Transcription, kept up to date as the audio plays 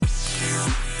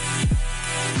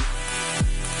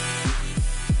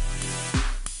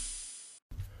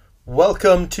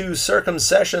welcome to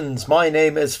Circumsessions. My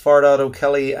name is Fardad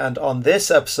O'Kelly, and on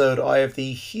this episode I have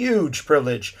the huge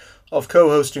privilege of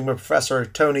co-hosting with Professor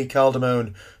Tony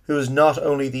Caldamone, who is not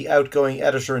only the outgoing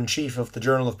editor-in-chief of the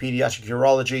Journal of Paediatric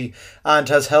Urology and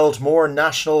has held more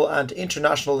national and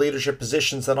international leadership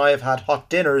positions than I have had hot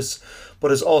dinners,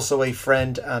 but is also a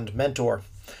friend and mentor.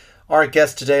 Our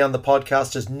guest today on the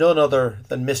podcast is none other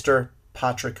than Mr.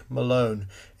 Patrick Malone,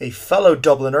 a fellow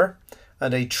Dubliner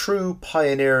and a true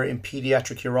pioneer in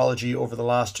paediatric urology over the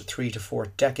last 3 to 4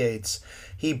 decades.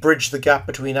 He bridged the gap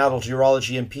between adult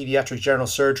urology and paediatric general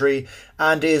surgery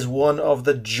and is one of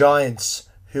the giants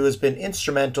who has been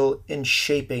instrumental in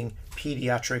shaping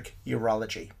paediatric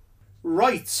urology.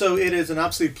 Right, so it is an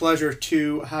absolute pleasure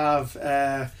to have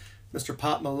Mr.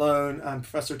 Pat Malone and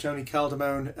Professor Tony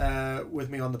Caldamone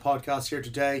with me on the podcast here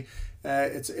today.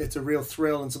 It's a real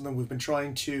thrill and something we've been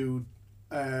trying to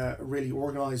really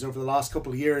organise over the last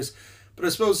couple of years. But I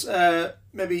suppose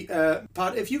maybe,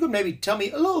 Pat, if you could maybe tell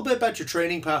me a little bit about your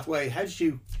training pathway. How did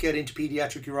you get into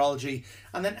paediatric urology?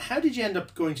 And then how did you end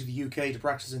up going to the UK to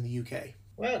practice in the UK?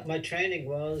 Well, my training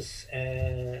was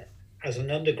as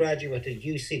an undergraduate at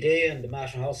UCD and the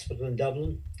Mater Hospital in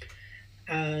Dublin.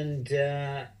 And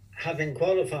having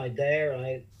qualified there,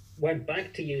 I went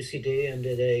back to UCD and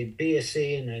did a BSc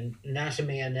in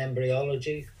anatomy and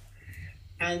embryology.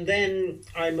 And then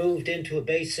I moved into a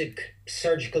basic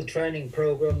surgical training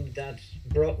program that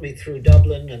brought me through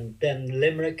Dublin and then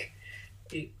Limerick.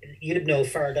 You'd know,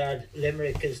 Fardad,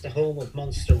 Limerick is the home of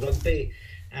Munster Rugby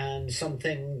and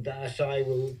something that I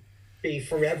will be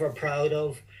forever proud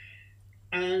of.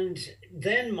 And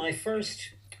then my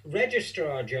first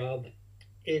registrar job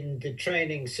in the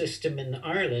training system in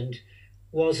Ireland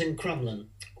was in Crumlin,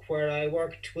 where I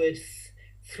worked with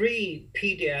 3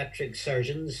 paediatric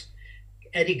surgeons,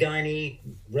 Eddie Guiney,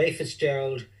 Ray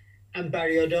Fitzgerald, and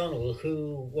Barry O'Donnell,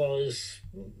 who was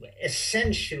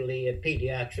essentially a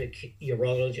paediatric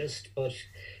urologist, but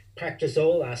practiced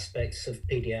all aspects of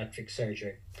paediatric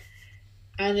surgery.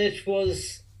 And it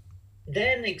was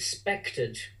then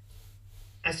expected,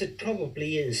 as it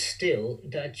probably is still,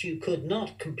 that you could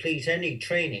not complete any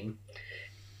training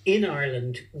in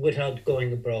Ireland without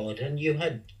going abroad. And you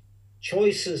had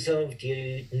choices of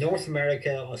North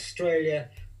America, Australia,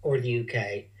 or the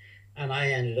UK, and I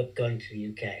ended up going to the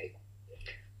UK.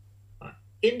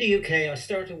 In the UK, I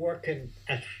started working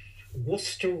at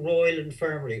Worcester Royal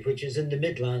Infirmary, which is in the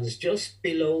Midlands, just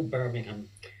below Birmingham.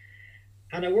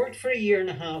 And I worked for a year and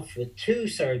a half with 2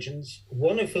 surgeons,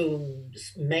 one of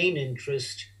whom's main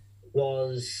interest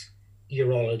was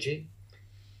urology,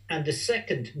 and the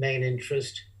second main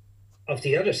interest of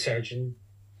the other surgeon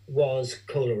was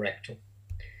colorectal.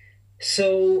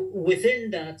 So within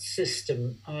that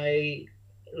system, I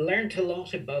learned a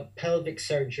lot about pelvic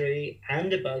surgery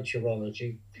and about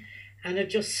urology, and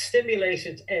it just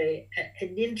stimulated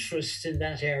an interest in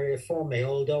that area for me,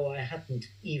 although I hadn't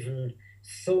even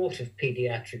thought of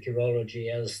pediatric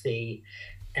urology as the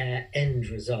end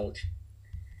result.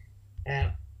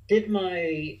 Did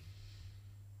my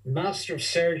Master of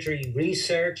Surgery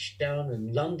research down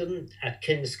in London at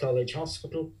King's College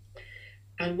Hospital.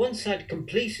 And once I'd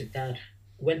completed that,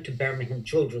 went to Birmingham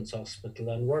Children's Hospital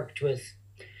and worked with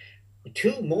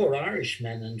 2 more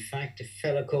Irishmen, in fact, a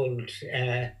fellow called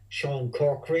Sean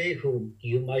Corkery, who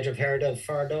you might have heard of,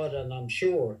 Fardad, and I'm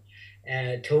sure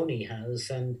Tony has,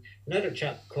 and another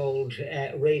chap called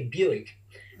Ray Buick.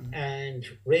 Mm-hmm. And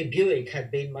Ray Buick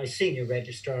had been my senior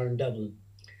registrar in Dublin.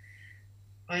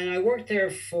 And I worked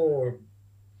there for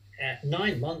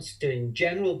 9 months doing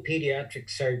general pediatric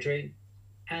surgery,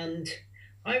 and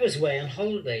I was away on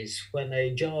holidays when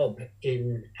a job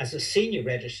as a senior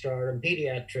registrar in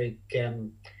paediatric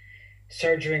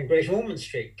surgery in Great Ormond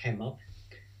Street came up.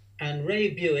 And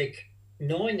Ray Buick,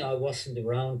 knowing I wasn't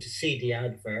around to see the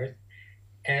advert,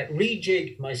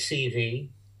 rejigged my CV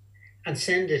and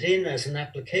sent it in as an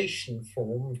application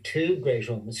form to Great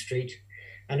Ormond Street,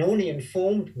 and only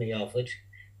informed me of it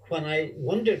when I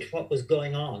wondered what was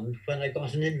going on when I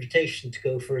got an invitation to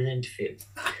go for an interview.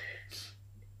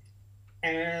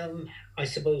 I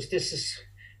suppose this is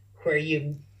where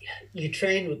you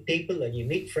train with people and you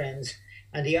meet friends,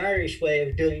 and the Irish way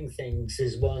of doing things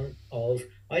is one of,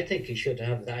 I think you should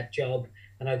have that job,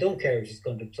 and I don't care if he's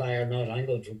going to apply or not, I'm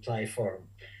going to apply for him.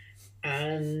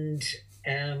 And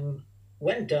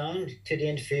went down to the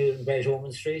interview in Great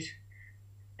Ormond Street,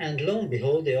 and lo and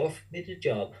behold, they offered me the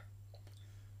job.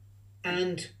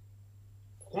 And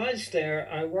whilst there,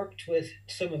 I worked with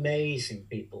some amazing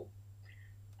people.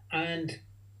 And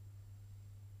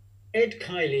Edward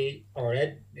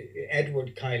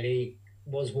Kiley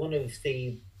was one of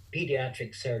the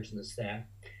pediatric surgeons there.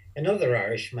 another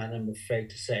Irishman, I'm afraid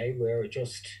to say. We're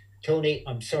just, Tony,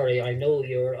 I'm sorry, I know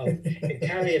you're of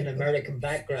Italian American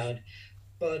background,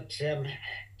 but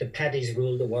the Paddies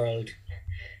rule the world.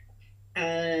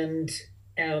 And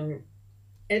um,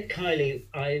 Ed Kiley,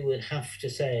 I would have to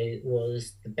say,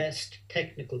 was the best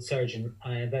technical surgeon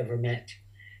I have ever met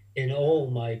in all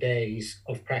my days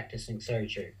of practicing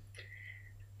surgery.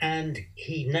 And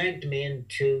he nagged me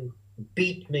into,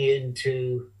 beat me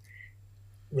into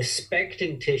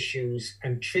respecting tissues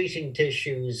and treating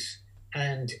tissues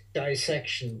and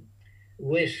dissection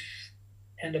with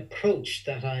an approach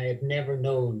that I had never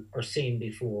known or seen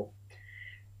before.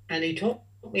 And he taught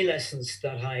me lessons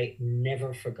that I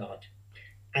never forgot.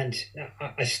 And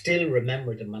I still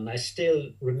remember them, and I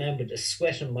still remember the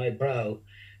sweat on my brow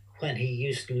when he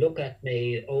used to look at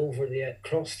me over the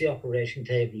across the operating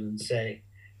table and say,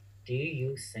 "Do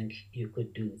you think you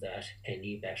could do that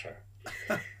any better?"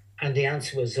 And the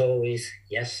answer was always,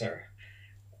 "Yes, sir."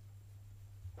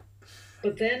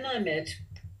 But then I met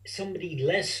somebody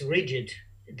less rigid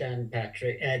than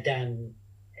Ed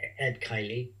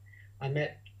Kiley. I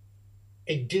met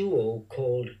a duo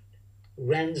called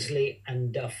Ransley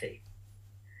and Duffy,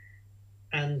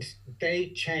 and they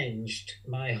changed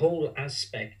my whole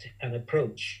aspect and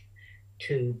approach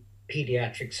to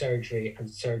pediatric surgery and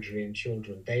surgery in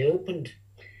children. They opened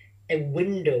a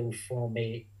window for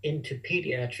me into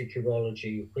pediatric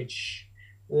urology, which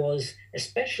was a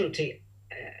specialty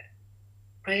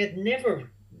I had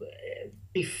never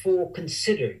before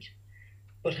considered.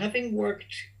 But having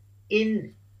worked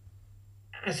in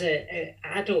as a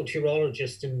adult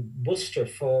urologist in Worcester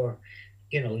for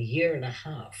a year and a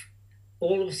half,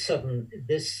 all of a sudden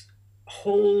this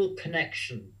whole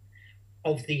connection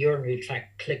of the urinary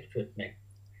tract clicked with me.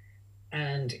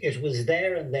 And it was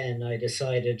there and then I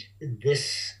decided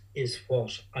this is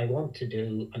what I want to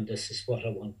do and this is what I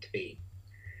want to be.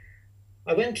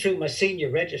 I went through my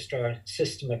senior registrar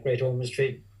system at Great Ormond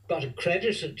Street, got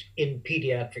accredited in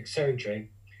pediatric surgery,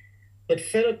 but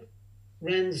Philip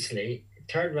Ransley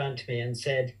turned around to me and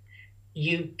said,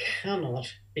 "You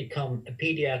cannot become a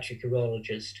pediatric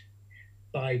urologist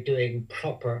by doing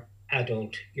proper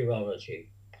adult urology."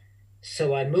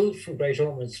 So I moved from Great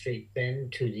Ormond Street then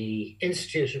to the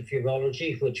Institute of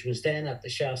Urology, which was then at the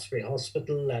Shaftesbury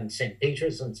Hospital and St.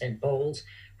 Peter's and St. Paul's,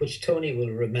 which Tony will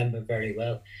remember very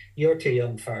well. You're too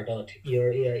young, Fardot.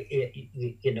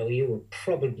 You were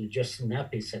probably just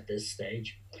nappies at this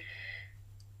stage.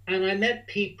 And I met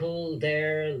people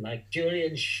there like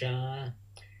Julian Shah,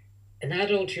 an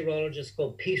adult urologist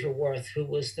called Peter Worth, who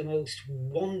was the most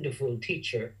wonderful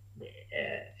teacher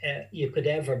you could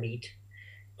ever meet,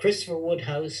 Christopher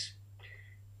Woodhouse,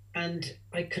 and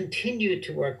I continued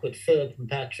to work with Philip and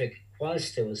Patrick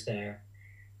whilst I was there.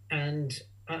 And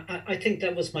I think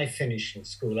that was my finishing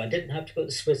school. I didn't have to go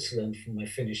to Switzerland for my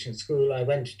finishing school. I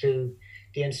went to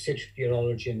the Institute of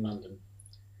Urology in London.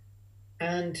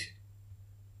 And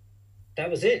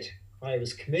that was it. I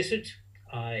was committed.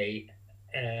 I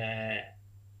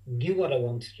knew what I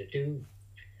wanted to do.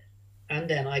 And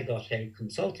then I got a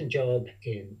consultant job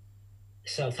in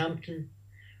Southampton,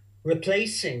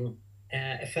 replacing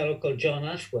a fellow called John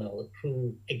Atwell,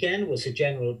 who again was a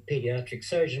general pediatric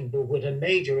surgeon, but with a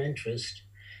major interest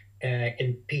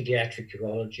in pediatric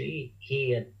urology.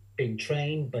 He had been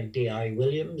trained by D.I.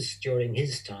 Williams during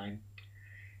his time,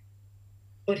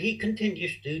 but he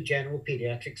continued to do general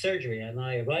pediatric surgery. And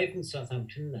I arrived in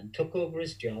Southampton and took over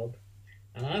his job,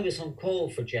 and I was on call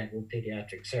for general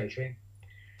pediatric surgery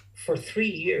for 3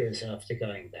 years after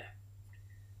going there.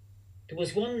 There were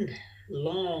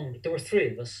three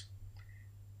of us,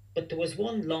 but there was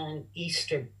one long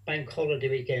Easter bank holiday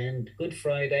weekend, Good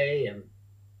Friday and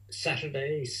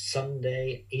Saturday,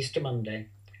 Sunday, Easter Monday.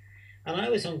 And I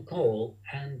was on call,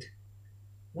 and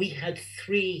we had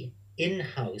 3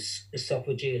 in-house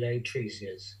esophageal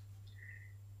atresias.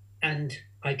 And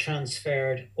I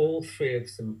transferred all 3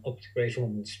 of them up to Great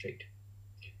Ormond Street.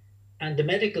 And the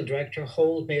medical director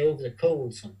hauled me over the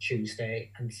coals on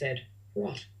Tuesday and said,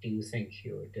 "What do you think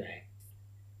you're doing?"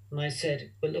 And I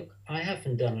said, "Well, look, I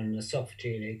haven't done an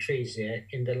esophageal atresia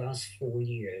in the last 4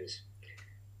 years.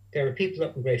 There are people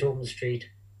up in Great Ormond Street,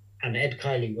 and Ed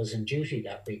Kiley was on duty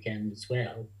that weekend as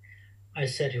well," I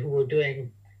said, "who were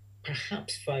doing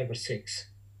perhaps 5 or 6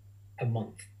 a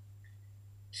month.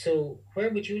 So where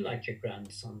would you like your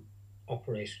grandson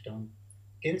operated on?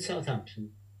 In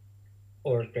Southampton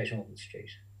or at Great Ormond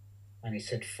Street?" And he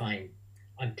said, "Fine,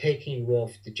 I'm taking you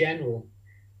off the general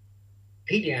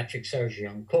pediatric surgery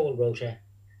on call rota,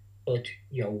 but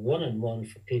you're 1-on-1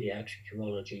 for pediatric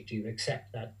urology. Do you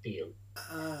accept that deal?"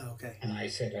 Okay. And I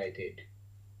said I did.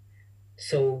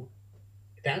 So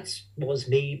That was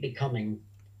me becoming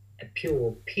a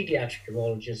pure pediatric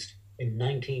urologist in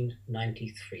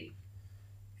 1993.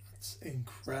 It's And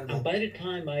incredible. by the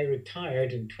time I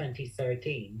retired in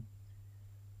 2013,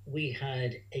 we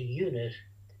had a unit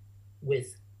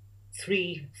with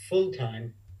three full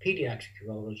time pediatric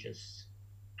urologists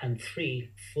and three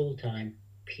full time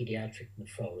pediatric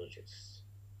nephrologists,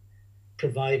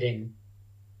 providing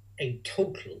a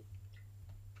total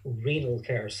renal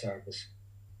care service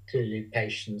to the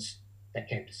patients that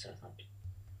came to Southampton.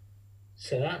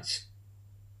 So that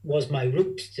was my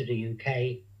route to the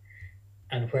UK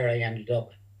and where I ended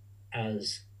up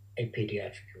as a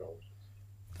pediatric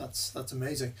urologist. That's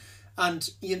amazing. And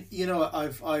you know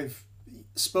I've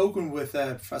spoken with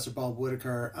Professor Bob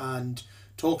Whitaker and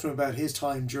talked to him about his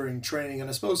time during training, and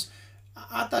I suppose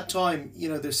at that time,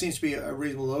 there seems to be a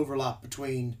reasonable overlap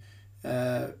between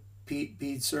uh,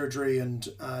 ped surgery and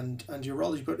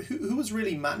urology. But who was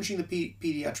really managing the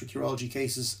pediatric urology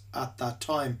cases at that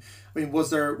time? I mean, was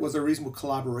there reasonable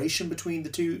collaboration between the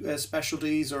two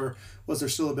specialties, or was there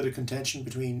still a bit of contention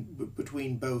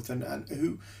between both? And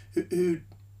who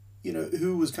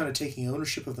was kind of taking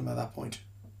ownership of them at that point?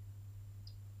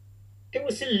 There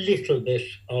was a little bit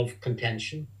of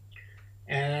contention,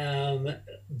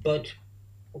 but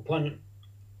when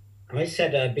I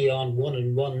said I'd be on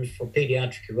 1-on-1 for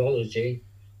pediatric urology,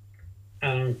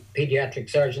 and pediatric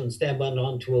surgeons then went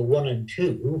on to a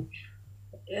 1-on-2,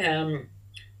 um,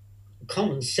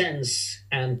 common sense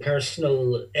and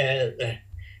personal,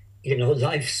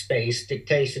 life space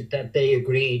dictated that they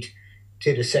agreed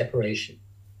to the separation.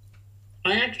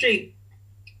 I actually,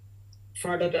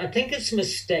 for that, I think it's a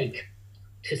mistake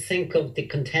to think of the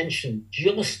contention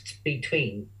just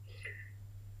between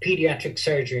pediatric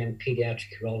surgery and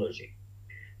pediatric urology,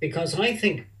 because I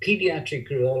think pediatric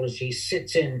urology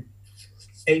sits in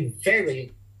a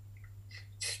very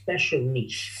special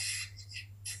niche.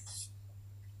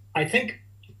 I think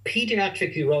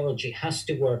pediatric urology has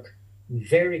to work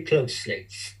very closely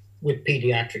with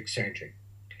pediatric surgery,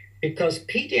 because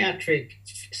pediatric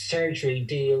surgery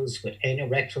deals with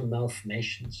anorectal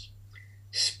malformations,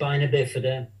 spina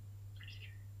bifida,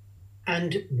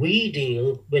 and we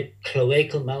deal with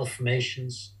cloacal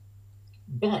malformations.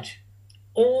 But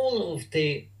all of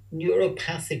the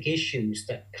neuropathic issues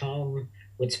that come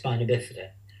with spina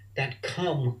bifida, that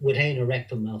come with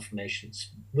anorectal malformations,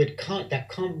 that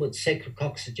come with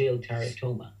sacrococcygeal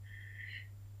teratoma,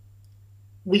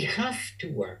 we have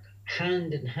to work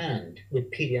hand in hand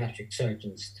with pediatric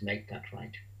surgeons to make that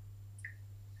right.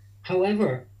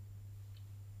 However,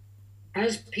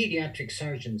 as pediatric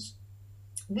surgeons,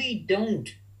 we don't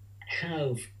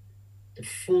have the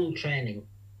full training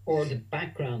or the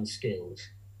background skills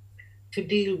to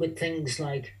deal with things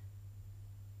like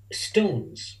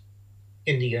stones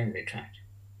in the urinary tract.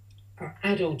 Our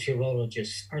adult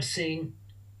urologists are seeing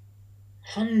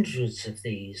hundreds of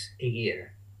these a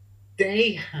year.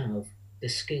 They have the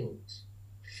skills.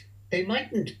 They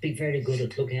mightn't be very good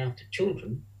at looking after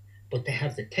children, but they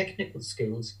have the technical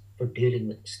skills for dealing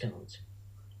with the stones.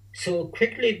 So it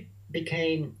quickly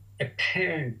became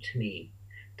apparent to me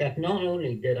that not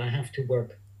only did I have to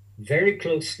work very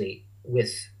closely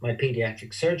with my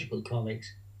pediatric surgical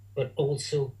colleagues, but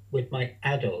also with my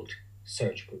adult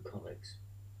surgical colleagues.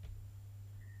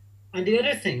 And the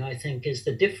other thing I think is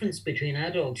the difference between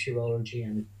adult urology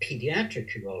and pediatric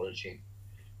urology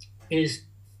is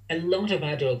a lot of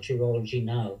adult urology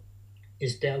now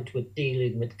is dealt with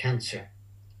dealing with cancer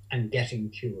and getting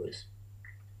cures.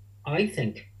 I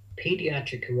think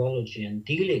pediatric urology and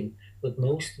dealing with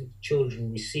most of the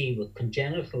children we see with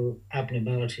congenital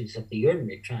abnormalities of the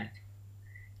urinary tract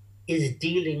is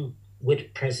dealing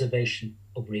with preservation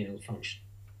of renal function.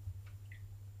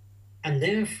 And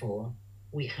therefore,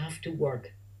 we have to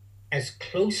work as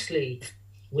closely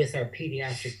with our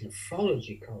pediatric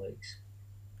nephrology colleagues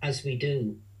as we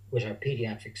do with our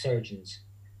pediatric surgeons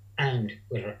and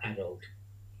with our adult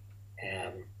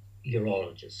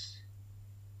urologists.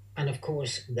 And of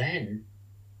course, then,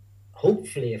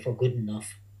 hopefully, if we're good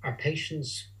enough, our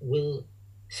patients will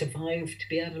survive to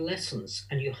be adolescents,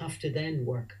 and you have to then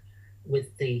work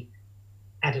with the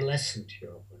adolescent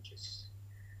urologists.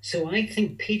 So I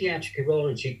think pediatric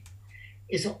urology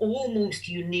is almost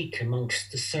unique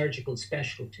amongst the surgical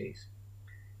specialties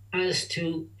as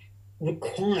to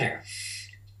require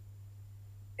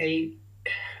a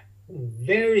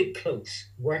very close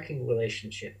working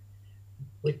relationship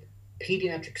with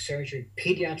pediatric surgery,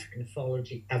 pediatric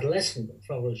nephrology, adolescent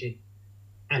nephrology,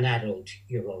 and adult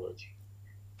urology.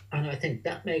 And I think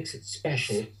that makes it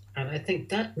special. And I think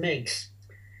that makes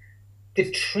the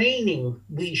training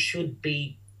we should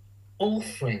be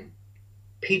offering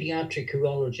pediatric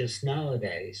urologists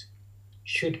nowadays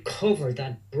should cover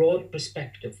that broad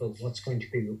perspective of what's going to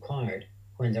be required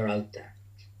when they're out there.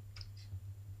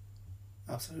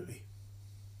 Absolutely.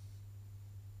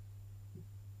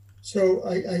 So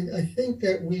I think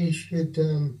that we should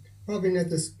probably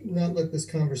not let this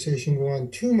conversation go on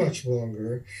too much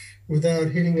longer without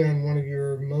hitting on one of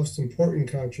your most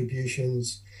important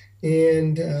contributions,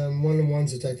 and one of the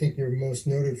ones that I think you're most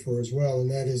noted for as well,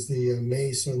 and that is the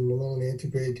MACE, or the Malone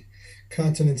Antegrade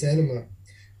Continence Enema.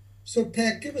 So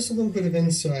Pat, give us a little bit of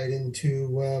insight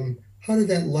into how did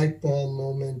that light bulb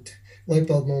moment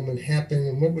happen,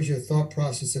 and what was your thought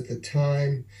process at the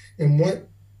time, and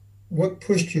what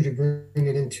pushed you to bring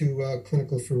it into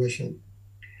clinical fruition?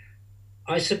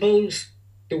 I suppose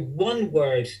the one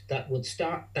word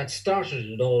that started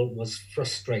it all was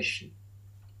frustration.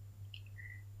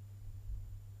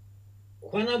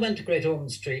 When I went to Great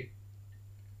Ormond Street,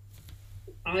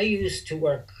 I used to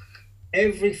work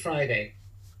every Friday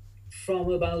from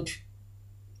about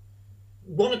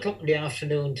 1 o'clock in the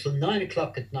afternoon till 9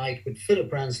 o'clock at night with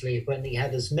Philip Ransley when he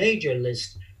had his major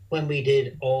list when we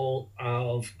did all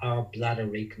of our bladder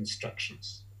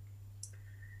reconstructions.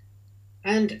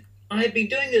 And I had been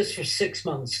doing this for 6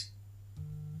 months,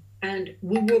 and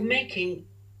we were making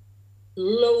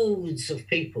loads of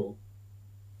people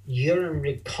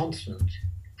urinary continent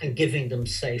and giving them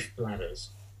safe bladders.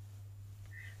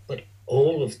 But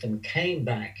all of them came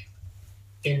back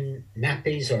in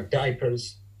nappies or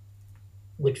diapers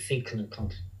with fecal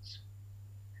incontinence.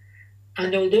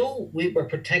 And although we were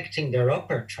protecting their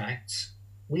upper tracts,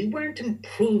 we weren't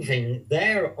improving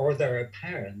their or their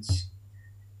parents'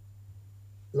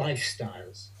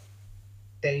 lifestyles.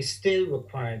 They still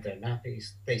required their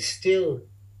nappies. They still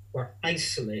were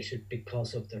isolated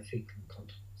because of their fecal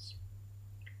incontinence.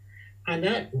 And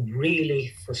that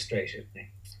really frustrated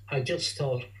me. I just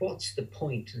thought, what's the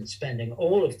point in spending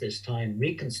all of this time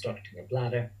reconstructing a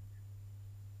bladder,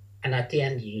 and at the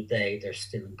end of the day, they're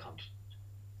still incontinent?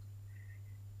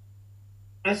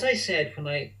 As I said, when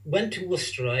I went to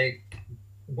Worcester, I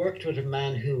worked with a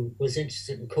man who was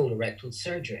interested in colorectal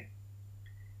surgery.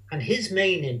 And his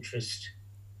main interest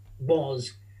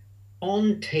was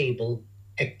on-table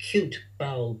acute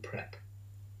bowel prep.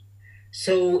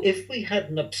 So if we had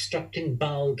an obstructing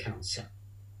bowel cancer,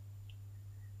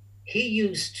 he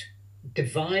used to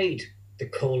divide the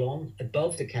colon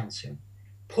above the cancer,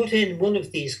 put in one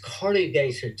of these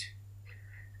corrugated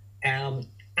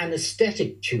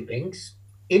anesthetic tubings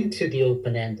into the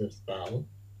open end of the bowel,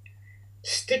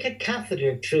 stick a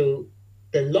catheter through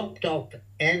the locked up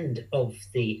end of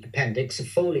the appendix, a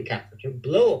Foley catheter,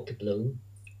 blow up the balloon,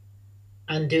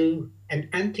 and do an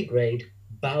antegrade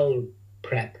bowel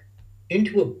prep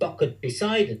into a bucket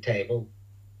beside the table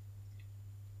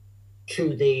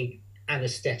through the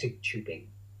anesthetic tubing.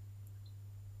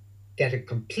 Get a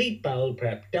complete bowel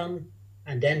prep done,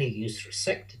 and then he used to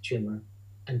resect the tumor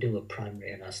and do a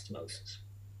primary anastomosis.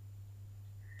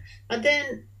 And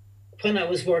then when I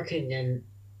was working in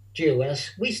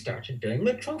GOS, we started doing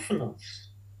Mitrophanoffs.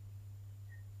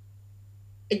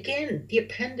 Again, the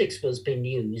appendix was being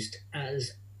used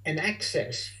as an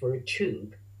access for a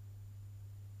tube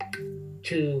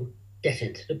to get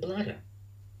into the bladder.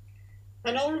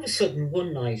 And all of a sudden,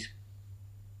 one night,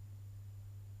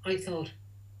 I thought,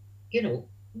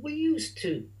 we used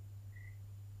to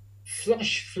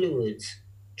flush fluids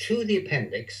through the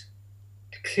appendix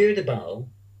to clear the bowel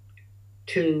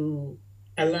to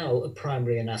allow a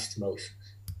primary anastomosis.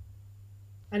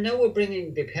 And now we're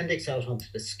bringing the appendix out onto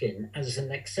the skin as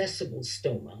an accessible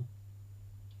stoma.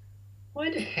 Why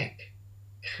the heck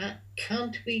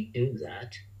can't we do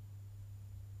that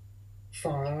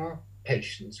for our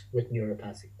patients with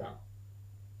neuropathic bowel?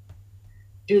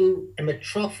 Do a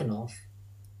Mitrophanoff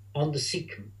on the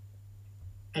cecum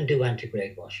and do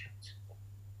antegrade washouts.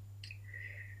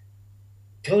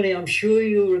 Tony, I'm sure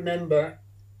you remember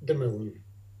the Moon,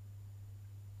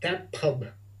 that pub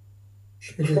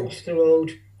across the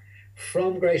road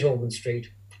from Great Ormond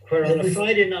Street, where on a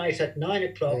Friday night at 9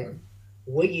 o'clock,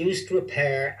 we used to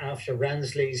repair after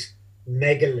Ransley's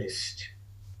mega list.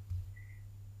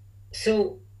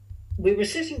 So we were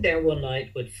sitting there one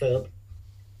night with Philip,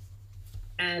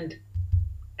 and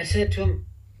I said to him,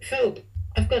 Philip,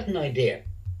 I've got an idea.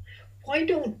 Why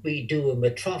don't we do a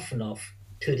Mitrophanoff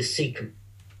to the cecum,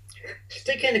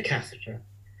 stick in a catheter,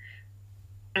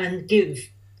 and give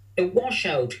a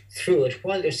washout through it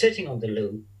while they're sitting on the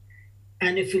loo,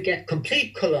 and if we get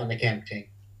complete colonic emptying,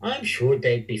 I'm sure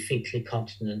they'd be fecally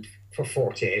continent for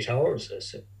 48 hours or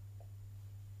so.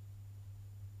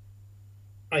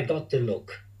 I got the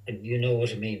look, and you know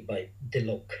what I mean by the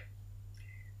look.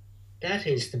 that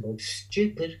is the most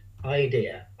stupid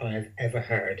idea I've ever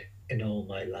heard in all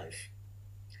my life.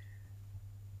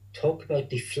 Talk about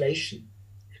deflation.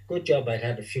 Good job I'd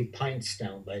had a few pints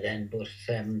down by then, but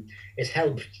it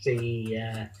helped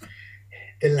the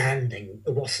landing.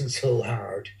 It wasn't so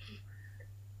hard.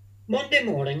 Monday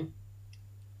morning,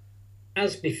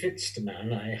 as befits the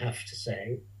man, I have to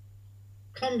say,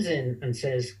 comes in and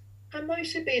says, I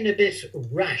might have been a bit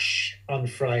rash on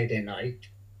Friday night.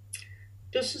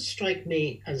 Doesn't strike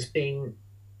me as being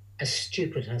as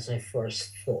stupid as I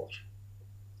first thought.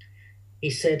 He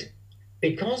said,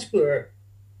 because we're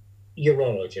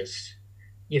urologists,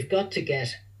 you've got to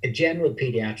get a general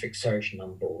pediatric surgeon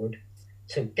on board.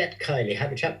 So get Kylie,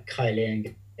 have a chat with Kylie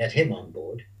and get him on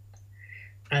board.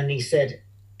 And he said,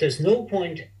 there's no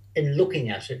point in looking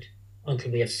at it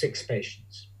until we have 6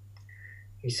 patients.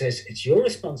 He says, it's your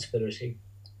responsibility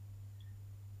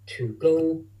to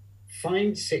go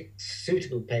find 6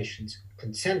 suitable patients,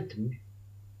 consent them,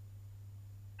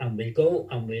 and we'll go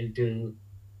and we'll do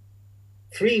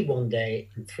 3 one day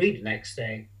and 3 the next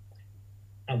day,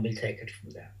 and we'll take it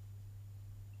from there.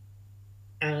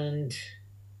 And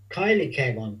Kylie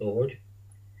came on board.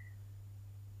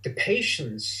 The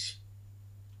patients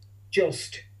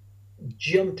just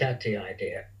jumped at the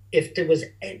idea. If there was,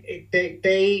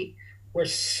 they were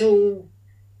so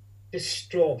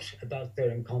distraught about their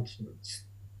incontinence,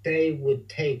 they would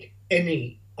take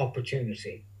any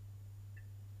opportunity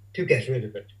to get rid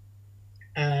of it.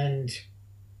 And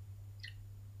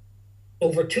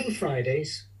over 2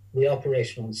 Fridays, we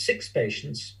operated on 6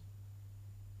 patients.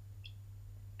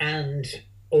 And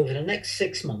over the next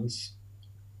 6 months,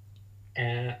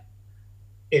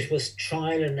 it was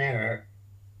trial and error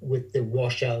with the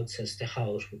washouts as to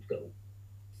how it would go.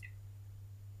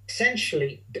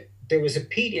 Essentially, there was a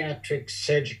pediatric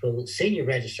surgical senior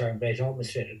registrar in Great Ormond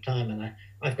Street at the time, and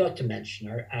I've got to mention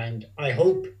her, and I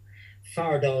hope,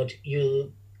 Fardod,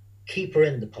 you'll keep her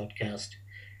in the podcast.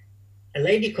 A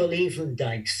lady called Evelyn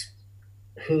Dykes,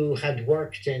 who had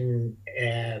worked in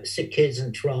sick kids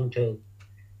in Toronto,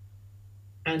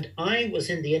 and I was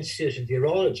in the Institute of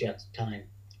Urology at the time,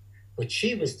 but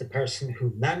she was the person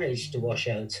who managed the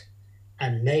washouts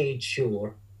and made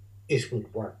sure it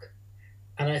would work.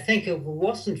 And I think if it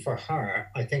wasn't for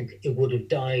her, I think it would have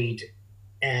died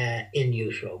in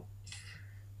utero.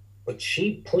 But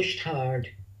she pushed hard,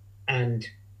 and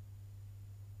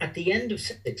at the end of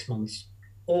 6 months,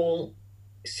 all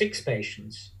 6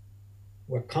 patients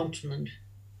were continent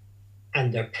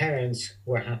and their parents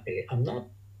were happy.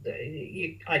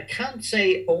 I can't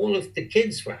say all of the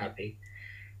kids were happy,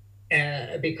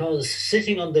 because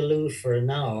sitting on the loo for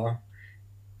an hour,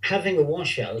 having a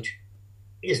washout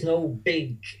is no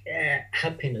big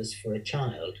happiness for a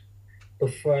child,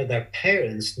 but for their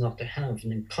parents not to have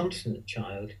an incontinent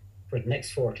child for the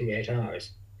next 48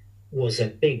 hours was a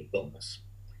big bonus.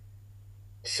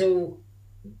 So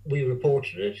we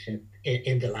reported it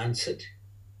in the Lancet,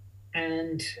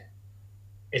 and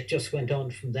it just went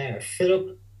on from there.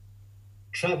 Philip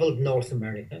traveled North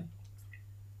America.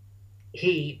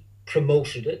 He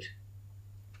promoted it,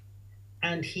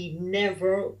 and he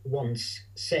never once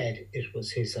said it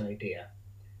was his idea.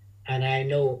 And I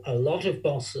know a lot of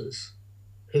bosses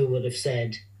who would have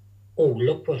said, oh,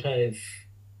 look what I've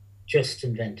just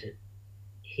invented.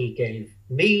 He gave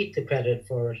me the credit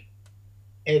for it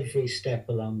every step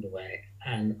along the way.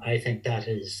 And I think that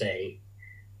is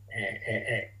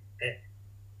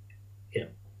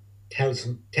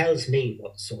tells me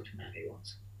what sort of man he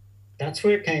was. That's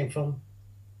where it came from.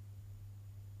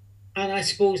 And I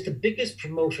suppose the biggest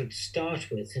promoter to start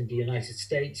with in the United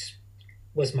States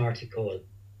was Marty Coyle.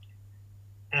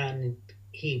 And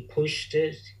he pushed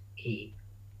it, he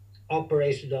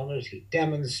operated on it, he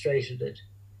demonstrated it.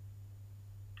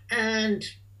 And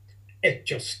it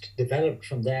just developed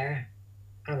from there.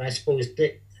 And I suppose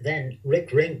then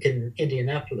Rick Rink in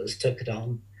Indianapolis took it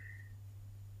on.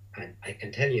 And I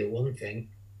can tell you one thing,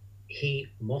 he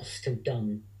must have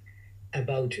done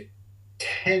about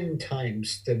 10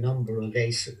 times the number of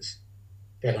ACEs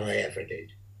that I ever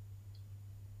did.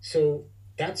 So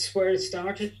that's where it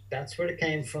started, that's where it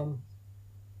came from.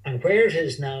 And where it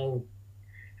is now,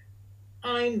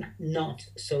 I'm not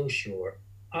so sure.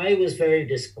 I was very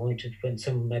disappointed when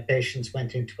some of my patients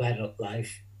went into adult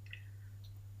life,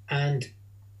 and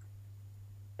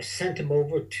sent them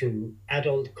over to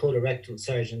adult colorectal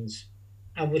surgeons.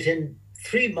 And within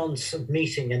 3 months of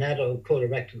meeting an adult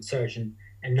colorectal surgeon,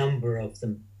 a number of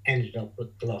them ended up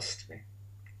with colostomy.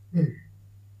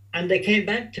 And they came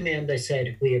back to me and they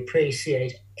said, we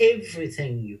appreciate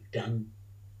everything you've done,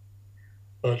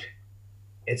 but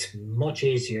it's much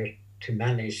easier to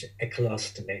manage a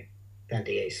colostomy than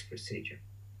the ACE procedure.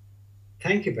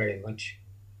 Thank you very much,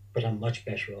 but I'm much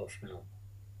better off now.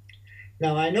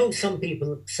 Now, I know some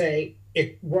people say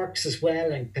it works as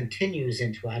well and continues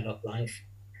into adult life,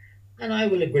 and I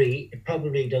will agree, it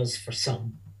probably does for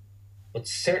some, but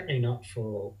certainly not for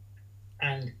all.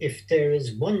 And if there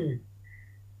is one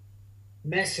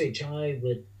message I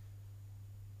would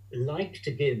like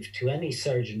to give to any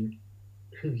surgeon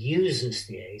who uses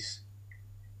the ACE,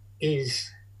 is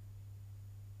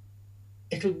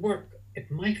it'll work.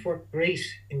 It might work great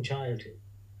in childhood.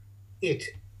 It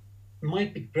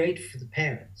might be great for the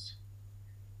parents.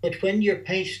 But when your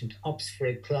patient opts for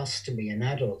a colostomy in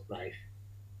adult life,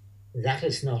 that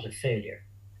is not a failure,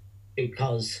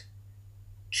 because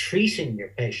treating your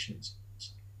patients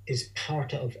is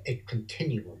part of a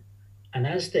continuum. And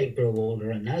as they grow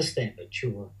older and as they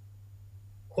mature,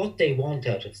 what they want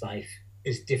out of life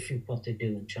is different what they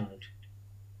do in childhood.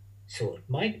 So it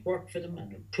might work for them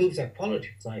and improve their quality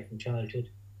of life in childhood,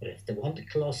 but if they want a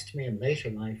colostomy in later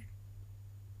life,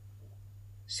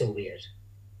 so be it.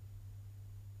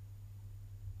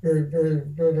 Very, very,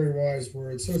 very, very wise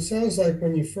words. So it sounds like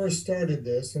when you first started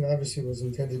this, and obviously it was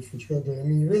intended for children, I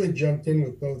mean, you really jumped in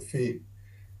with both feet,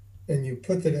 and you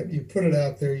put it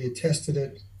out there, you tested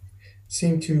it,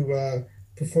 seemed to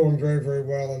perform very, very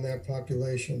well in that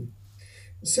population.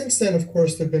 Since then, of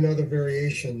course, there have been other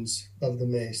variations of the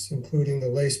MACE, including the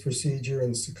LACE procedure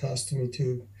and cecostomy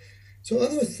tube. So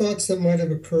other thoughts that might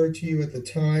have occurred to you at the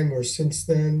time or since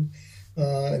then,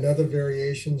 and other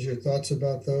variations, your thoughts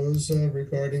about those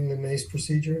regarding the MACE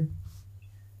procedure?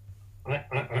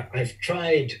 I've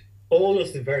tried all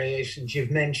of the variations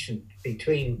you've mentioned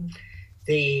between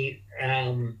the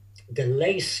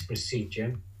LACE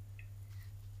procedure,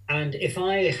 and if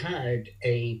I had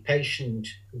a patient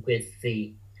with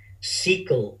the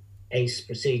cecal ACE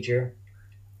procedure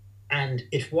and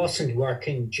it wasn't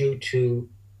working due to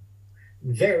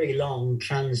very long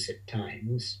transit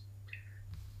times,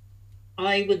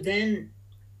 I would then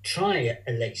try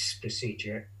a LACE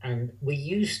procedure, and we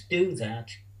used to do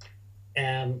that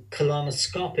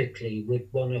colonoscopically with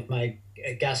one of my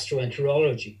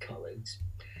gastroenterology colleagues,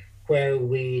 where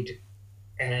we'd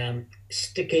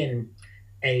stick in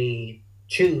a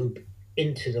tube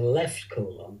into the left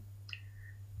colon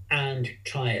and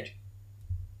try it.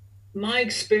 My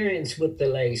experience with the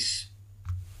LACE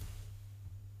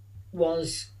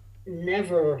was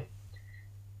never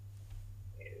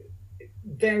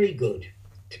very good,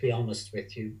 to be honest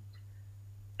with you.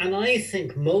 And I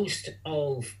think most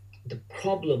of the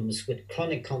problems with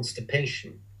chronic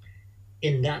constipation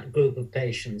in that group of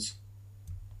patients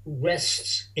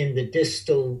rests in the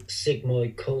distal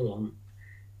sigmoid colon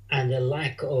and a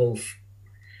lack of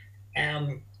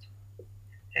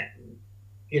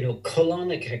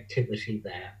colonic activity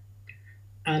there.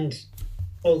 And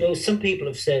although some people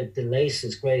have said the LACE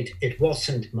is great, it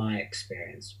wasn't my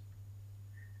experience.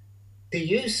 The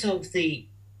use of the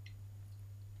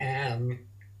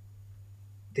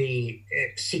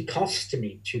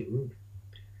cecostomy tube,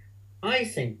 I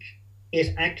think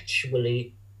it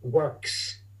actually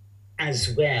works as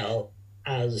well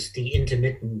as the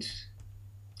intermittent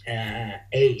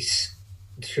ACE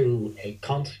through a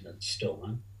continent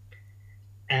stoma,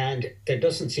 and there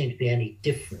doesn't seem to be any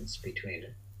difference between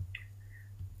it.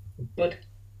 But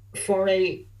for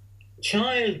a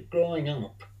child growing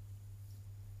up,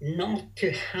 not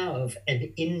to have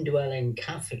an indwelling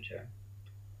catheter,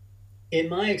 in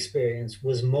my experience,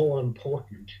 was more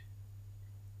important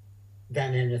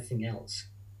than anything else.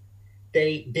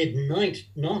 They did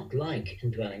not like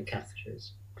indwelling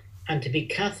catheters. And to be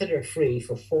catheter free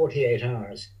for 48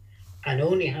 hours and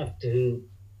only have to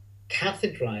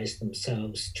catheterize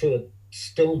themselves through a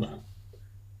stoma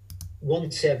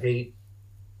once every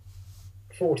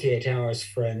 48 hours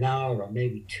for an hour or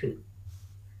maybe two,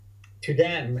 to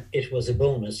them it was a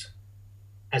bonus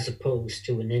as opposed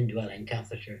to an indwelling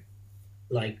catheter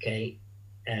like a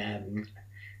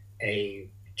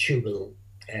tubal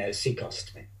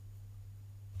cecostomy.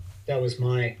 That was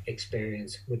my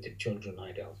experience with the children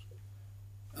I dealt with.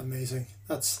 Amazing.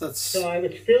 That's So I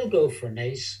would still go for an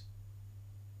ACE.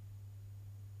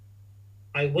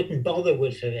 I wouldn't bother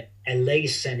with a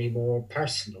LACE anymore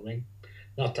personally,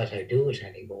 not that I do it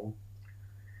anymore.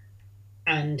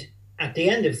 And at the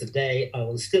end of the day, I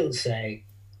will still say,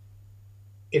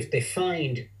 if they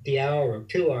find the hour or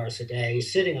 2 hours a day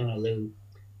sitting on a loo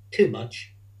too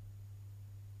much,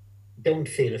 don't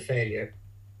feel a failure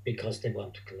because they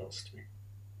want a colostomy.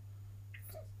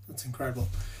 That's incredible.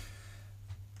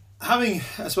 Having,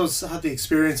 I suppose, had the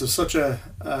experience of such a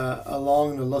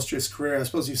long and illustrious career, I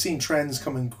suppose you've seen trends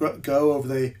come and go over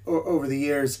the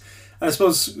years. And I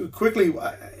suppose quickly,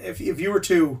 if you were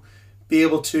to be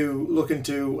able to look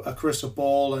into a crystal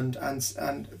ball and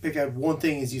pick out one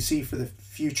thing as you see for the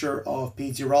future of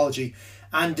peds urology,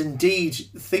 and indeed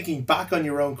thinking back on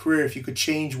your own career, if you could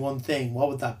change one thing, what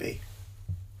would that be?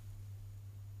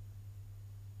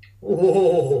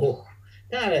 Oh,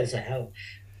 that is a hell.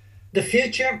 The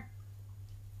future,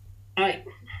 I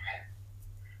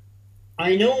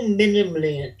I know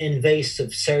minimally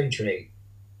invasive surgery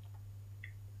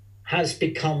has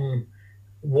become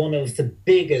one of the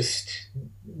biggest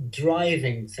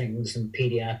driving things in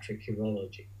pediatric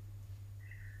urology.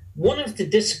 One of the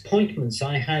disappointments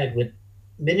I had with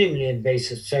minimally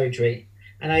invasive surgery,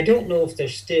 and I don't know if they're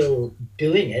still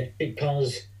doing it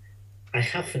because I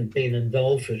haven't been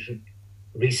involved with it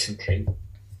recently,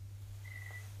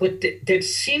 but there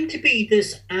seemed to be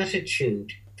this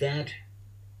attitude that,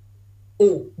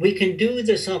 oh, we can do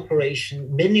this operation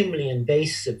minimally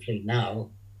invasively now,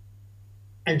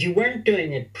 and you weren't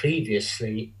doing it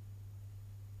previously,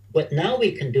 but now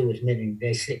we can do it minimally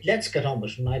invasively. Let's get on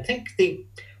with it. And I think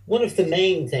one of the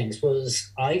main things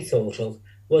I thought of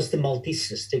was the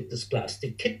multicystic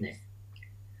dysplastic kidney.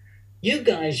 You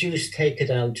guys used to take it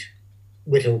out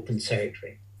with open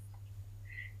surgery.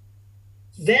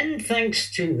 Then,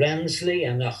 thanks to Rensley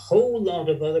and a whole lot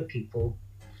of other people,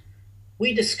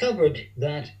 we discovered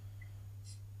that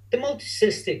the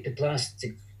multicystic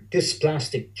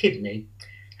dysplastic kidney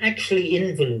actually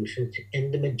involuted in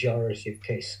the majority of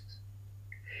cases.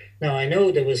 Now, I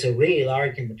know there was a real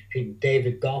argument between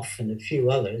David Goff and a few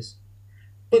others,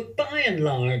 but by and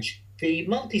large, the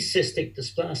multicystic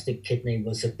dysplastic kidney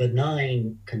was a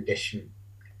benign condition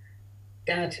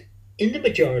that, in the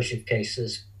majority of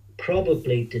cases,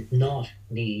 probably did not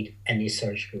need any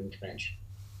surgical intervention.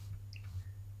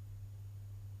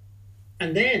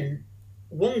 And then,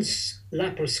 once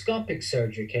laparoscopic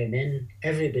surgery came in,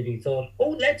 everybody thought, oh,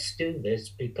 let's do this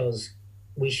because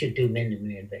we should do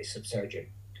minimally invasive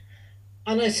surgery.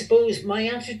 And I suppose my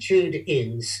attitude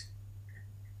is,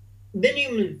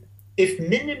 if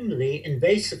minimally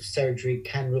invasive surgery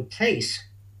can replace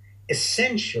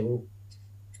essential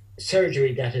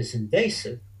surgery that is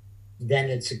invasive, then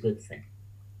it's a good thing.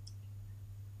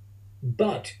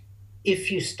 But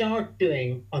if you start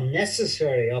doing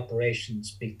unnecessary operations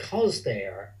because they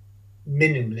are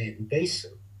minimally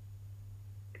invasive,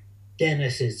 then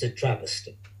it is a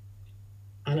travesty.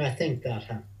 And I think that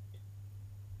happened.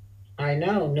 I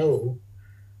now know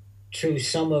through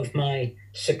some of my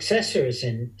successors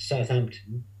in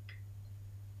Southampton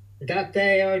that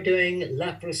they are doing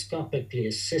laparoscopically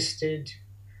assisted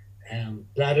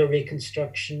bladder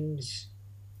reconstructions,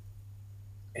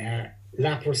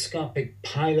 laparoscopic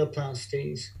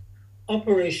pyeloplasties,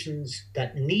 operations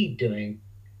that need doing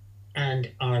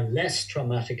and are less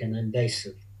traumatic and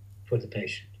invasive for the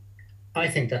patient. I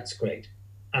think that's great,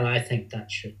 and I think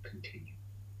that should continue.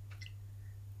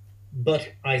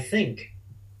 But I think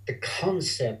the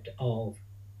concept of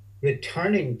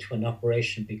returning to an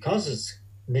operation because it's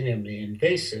minimally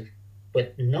invasive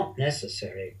but not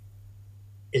necessary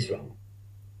is wrong.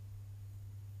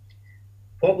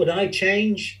 What would I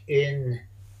change in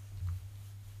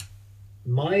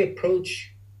my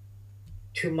approach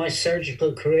to my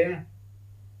surgical career?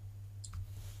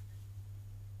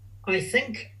 I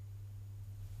think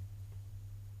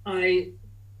I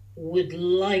would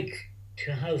like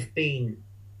to have been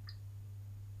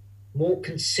more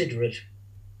considerate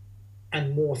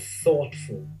and more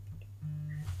thoughtful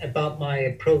about my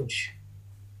approach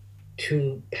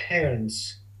to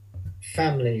parents,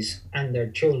 families, and their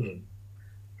children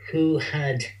who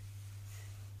had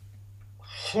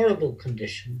horrible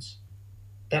conditions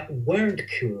that weren't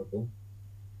curable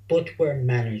but were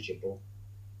manageable.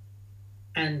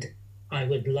 And I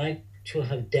would like to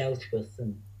have dealt with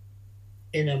them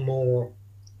in a more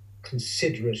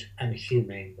considerate and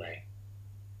humane way.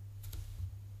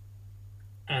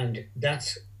 And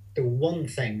that's the one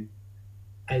thing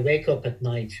I wake up at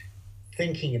night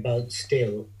thinking about,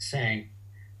 still saying,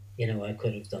 I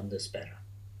could have done this better.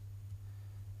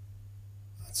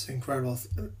 That's incredible.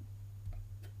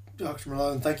 Dr.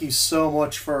 Malone, thank you so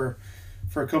much for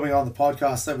coming on the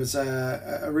podcast. That was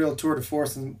a real tour de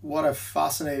force, and what a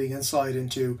fascinating insight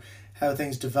into how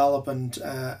things develop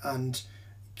and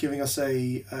giving us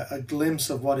a glimpse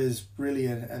of what is really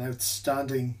an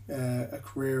outstanding a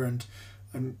career. And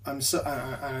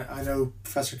I know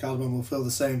Professor Caldamone will feel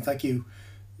the same. Thank you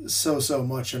so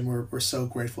much, and we're so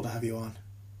grateful to have you on.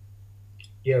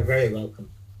 You're very welcome.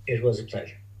 It was a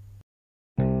pleasure.